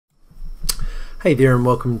Hey there and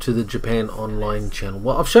welcome to the Japan Online channel.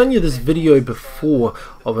 Well, I've shown you this video before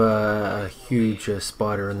of a huge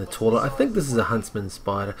spider in the toilet. I think this is a huntsman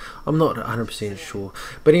spider. I'm not 100% sure.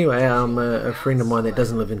 But anyway, a friend of mine that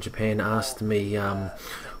doesn't live in Japan asked me,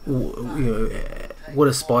 what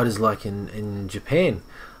are spiders like in Japan?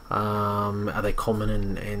 Are they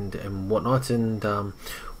common and whatnot? And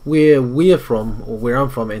where we're from, or where I'm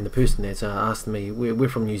from, and the person that's asked me, we're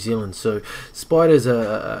from New Zealand, so spiders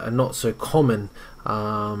are not so common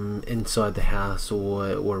inside the house or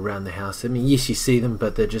around the house. I mean, yes, you see them,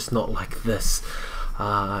 but they're just not like this.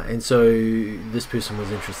 And so this person was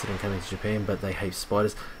interested in coming to Japan, but they hate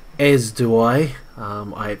spiders, as do I.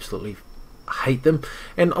 I absolutely hate them,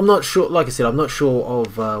 and I'm not sure, like I said, I'm not sure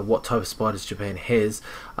of what type of spiders Japan has,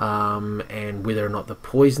 and whether or not they're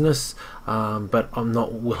poisonous, but I'm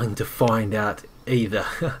not willing to find out either.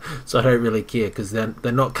 So I don't really care, because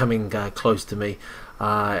they're not coming close to me.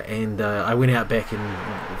 And I went out back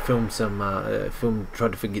and filmed some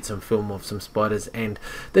tried to get some film of some spiders, and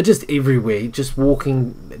they're just everywhere. Just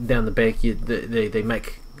walking down the back, they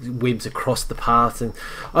make webs across the path, and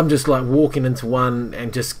I'm just like walking into one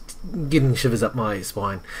and just getting shivers up my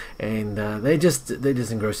spine. And they just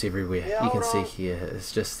engross everywhere. You can see here,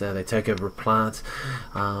 it's just they take over a plant,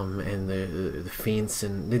 and the fence,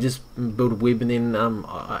 and they just build a web, and then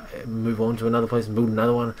move on to another place and build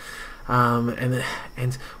another one. And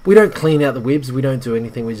we don't clean out the webs, we don't do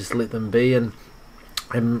anything, we just let them be, and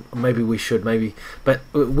maybe we should, but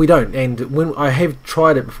we don't. And when I have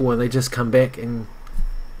tried it before, and they just come back and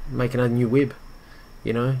make another new web,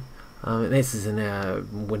 and this is in our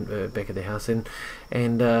back of the house, and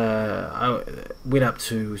I went up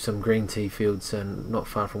to some green tea fields and not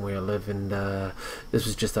far from where I live, and this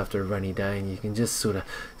was just after a rainy day, and you can just sort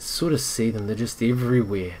of see them. They're just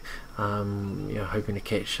everywhere, hoping to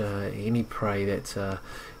catch any prey, that's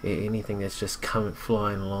anything that's just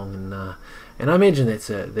flying along, and I imagine there's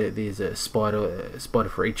a spider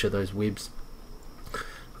for each of those webs,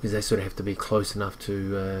 because they sort of have to be close enough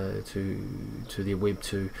to their web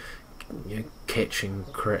to catch and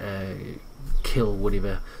kill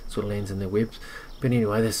whatever sort of lands in their webs. But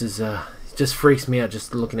anyway, this is just freaks me out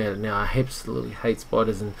just looking at it now. I absolutely hate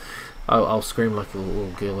spiders, and I'll scream like a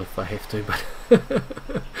little girl if I have to, but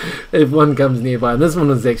if one comes nearby. And this one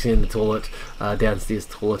was actually in the toilet, downstairs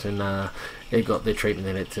toilet, and it got the treatment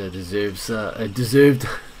that it deserved.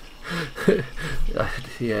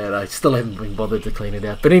 Yeah, I still haven't been bothered to clean it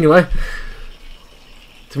out. But anyway,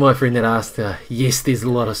 to my friend that asked, yes, there's a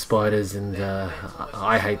lot of spiders, and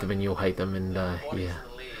I hate them, and you'll hate them, and yeah.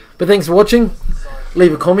 But thanks for watching.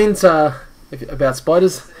 Leave a comment about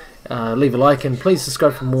spiders, leave a like, and please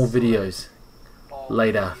subscribe for more videos.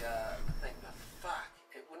 Later.